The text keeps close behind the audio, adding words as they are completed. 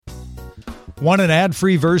Want an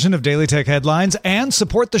ad-free version of Daily Tech Headlines and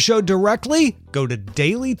support the show directly? Go to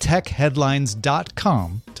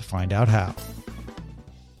dailytechheadlines.com to find out how.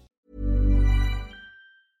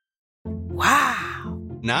 Wow.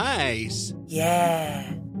 Nice.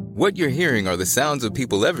 Yeah. What you're hearing are the sounds of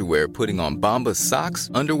people everywhere putting on Bombas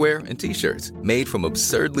socks, underwear, and T-shirts made from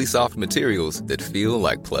absurdly soft materials that feel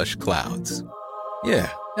like plush clouds.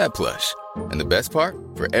 Yeah, that plush. And the best part?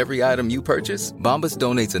 For every item you purchase, Bombas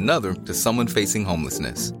donates another to someone facing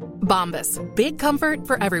homelessness. Bombas. Big comfort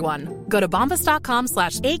for everyone. Go to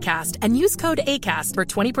bombas.com/ACAST and use code ACAST for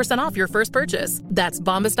 20% off your first purchase. That's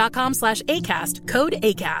bombas.com/ACAST. Code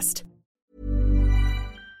ACAST.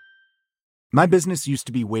 My business used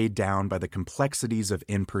to be weighed down by the complexities of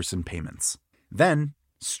in-person payments. Then,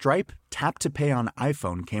 Stripe Tap to Pay on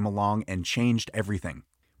iPhone came along and changed everything.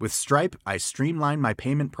 With Stripe, I streamlined my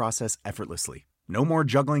payment process effortlessly. No more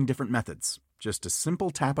juggling different methods. Just a simple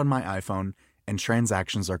tap on my iPhone and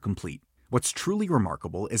transactions are complete. What's truly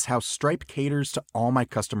remarkable is how Stripe caters to all my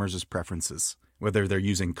customers' preferences. Whether they're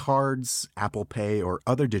using cards, Apple Pay, or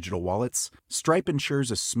other digital wallets, Stripe ensures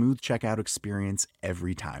a smooth checkout experience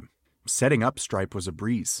every time. Setting up Stripe was a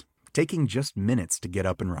breeze, taking just minutes to get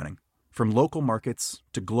up and running. From local markets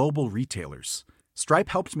to global retailers, Stripe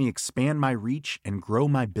helped me expand my reach and grow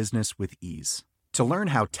my business with ease. To learn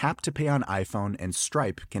how Tap to Pay on iPhone and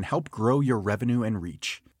Stripe can help grow your revenue and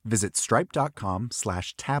reach, visit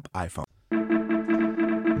stripe.com/tapiphone.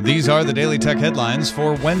 These are the Daily Tech Headlines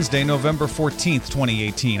for Wednesday, November 14th,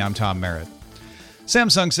 2018. I'm Tom Merritt.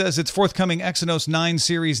 Samsung says its forthcoming Exynos 9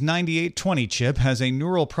 Series 9820 chip has a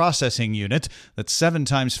neural processing unit that's 7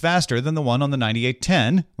 times faster than the one on the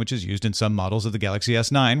 9810, which is used in some models of the Galaxy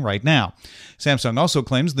S9 right now. Samsung also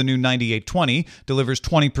claims the new 9820 delivers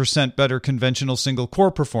 20% better conventional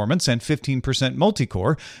single-core performance and 15%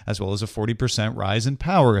 multi-core, as well as a 40% rise in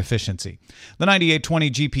power efficiency. The 9820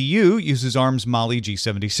 GPU uses ARM's Mali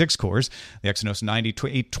G76 cores. The Exynos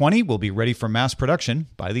 9820 will be ready for mass production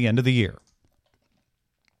by the end of the year.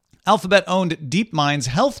 Alphabet-owned DeepMind's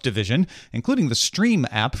health division, including the Stream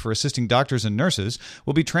app for assisting doctors and nurses,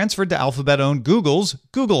 will be transferred to Alphabet-owned Google's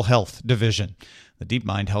Google Health division. The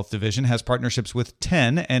DeepMind Health division has partnerships with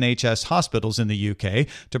 10 NHS hospitals in the UK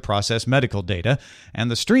to process medical data,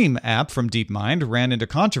 and the Stream app from DeepMind ran into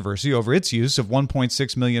controversy over its use of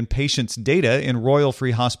 1.6 million patients' data in Royal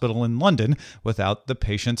Free Hospital in London without the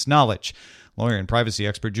patient's knowledge. Lawyer and privacy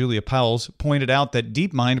expert Julia Powles pointed out that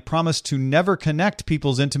DeepMind promised to never connect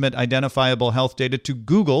people's intimate identifiable health data to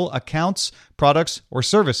Google accounts, products, or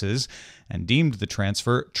services, and deemed the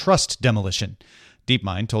transfer trust demolition.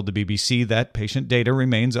 DeepMind told the BBC that patient data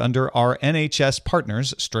remains under our NHS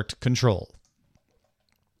partners' strict control.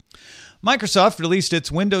 Microsoft released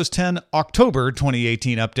its Windows 10 October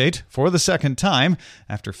 2018 update for the second time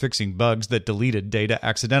after fixing bugs that deleted data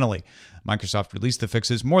accidentally. Microsoft released the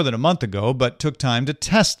fixes more than a month ago, but took time to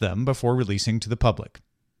test them before releasing to the public.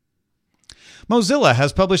 Mozilla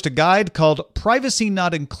has published a guide called Privacy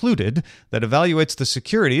Not Included that evaluates the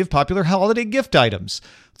security of popular holiday gift items.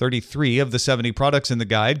 33 of the 70 products in the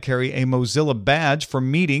guide carry a Mozilla badge for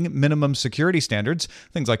meeting minimum security standards,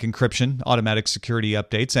 things like encryption, automatic security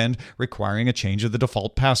updates, and requiring a change of the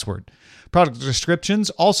default password. Product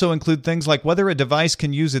descriptions also include things like whether a device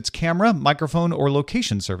can use its camera, microphone, or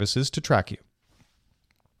location services to track you.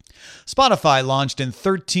 Spotify launched in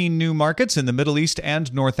 13 new markets in the Middle East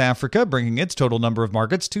and North Africa, bringing its total number of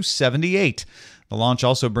markets to 78. The launch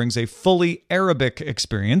also brings a fully Arabic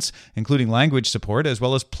experience, including language support, as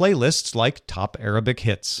well as playlists like Top Arabic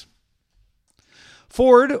Hits.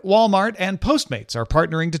 Ford, Walmart, and Postmates are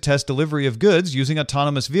partnering to test delivery of goods using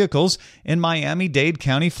autonomous vehicles in Miami-Dade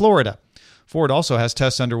County, Florida. Ford also has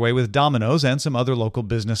tests underway with Domino's and some other local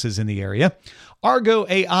businesses in the area. Argo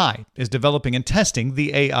AI is developing and testing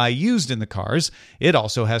the AI used in the cars. It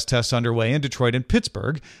also has tests underway in Detroit and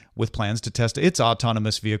Pittsburgh, with plans to test its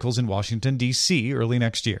autonomous vehicles in Washington, D.C. early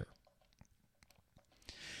next year.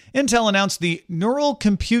 Intel announced the Neural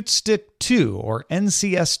Compute Stick 2, or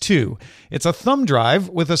NCS2. It's a thumb drive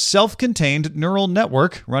with a self-contained neural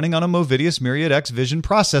network running on a Movidius Myriad X Vision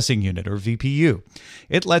Processing Unit, or VPU.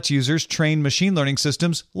 It lets users train machine learning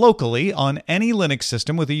systems locally on any Linux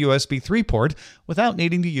system with a USB 3 port without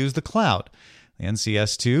needing to use the cloud. The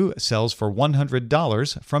NCS2 sells for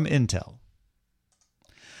 $100 from Intel.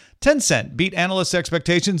 Tencent beat analysts'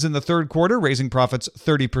 expectations in the third quarter, raising profits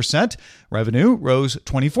 30%. Revenue rose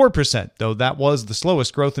 24%, though that was the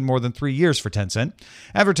slowest growth in more than 3 years for Tencent.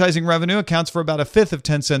 Advertising revenue accounts for about a fifth of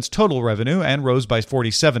Tencent's total revenue and rose by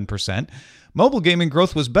 47%. Mobile gaming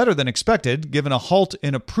growth was better than expected, given a halt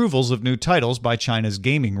in approvals of new titles by China's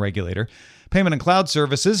gaming regulator. Payment and cloud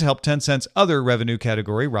services helped Tencent's other revenue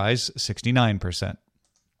category rise 69%.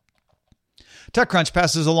 TechCrunch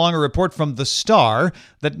passes along a report from The Star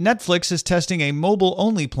that Netflix is testing a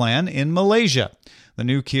mobile-only plan in Malaysia. The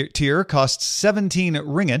new tier costs 17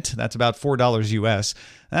 ringgit, that's about $4 US.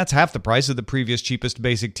 That's half the price of the previous cheapest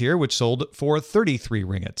basic tier, which sold for 33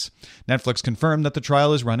 ringgits. Netflix confirmed that the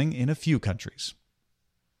trial is running in a few countries.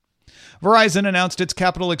 Verizon announced its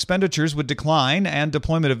capital expenditures would decline and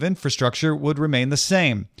deployment of infrastructure would remain the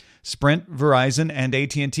same. Sprint, Verizon, and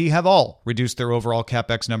AT&T have all reduced their overall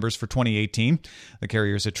CapEx numbers for 2018. The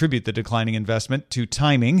carriers attribute the declining investment to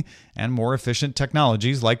timing and more efficient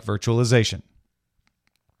technologies like virtualization.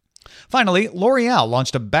 Finally, L'Oreal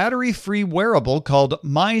launched a battery-free wearable called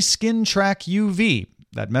My Skin Track UV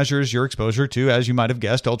that measures your exposure to, as you might have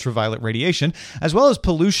guessed, ultraviolet radiation, as well as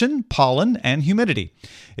pollution, pollen, and humidity.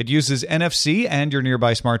 It uses NFC and your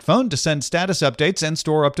nearby smartphone to send status updates and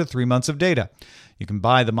store up to 3 months of data. You can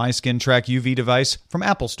buy the My Skin Track UV device from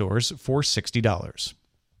Apple stores for $60.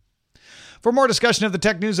 For more discussion of the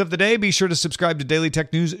tech news of the day, be sure to subscribe to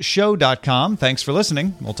dailytechnewsshow.com. Thanks for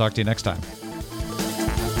listening. We'll talk to you next time.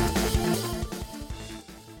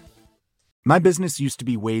 My business used to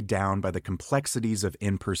be weighed down by the complexities of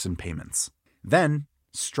in-person payments. Then,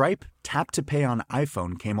 Stripe Tap to Pay on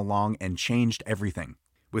iPhone came along and changed everything.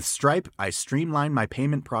 With Stripe, I streamlined my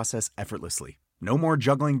payment process effortlessly. No more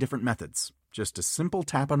juggling different methods. Just a simple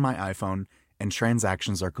tap on my iPhone and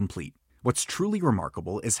transactions are complete. What's truly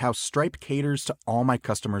remarkable is how Stripe caters to all my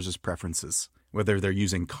customers' preferences. Whether they're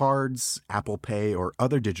using cards, Apple Pay, or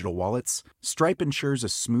other digital wallets, Stripe ensures a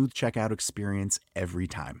smooth checkout experience every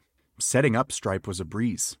time. Setting up Stripe was a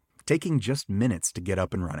breeze, taking just minutes to get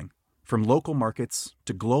up and running. From local markets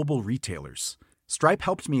to global retailers, Stripe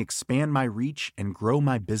helped me expand my reach and grow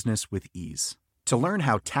my business with ease. To learn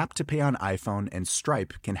how Tap to Pay on iPhone and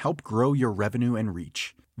Stripe can help grow your revenue and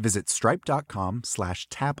reach, visit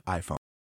stripe.com/tapiphone.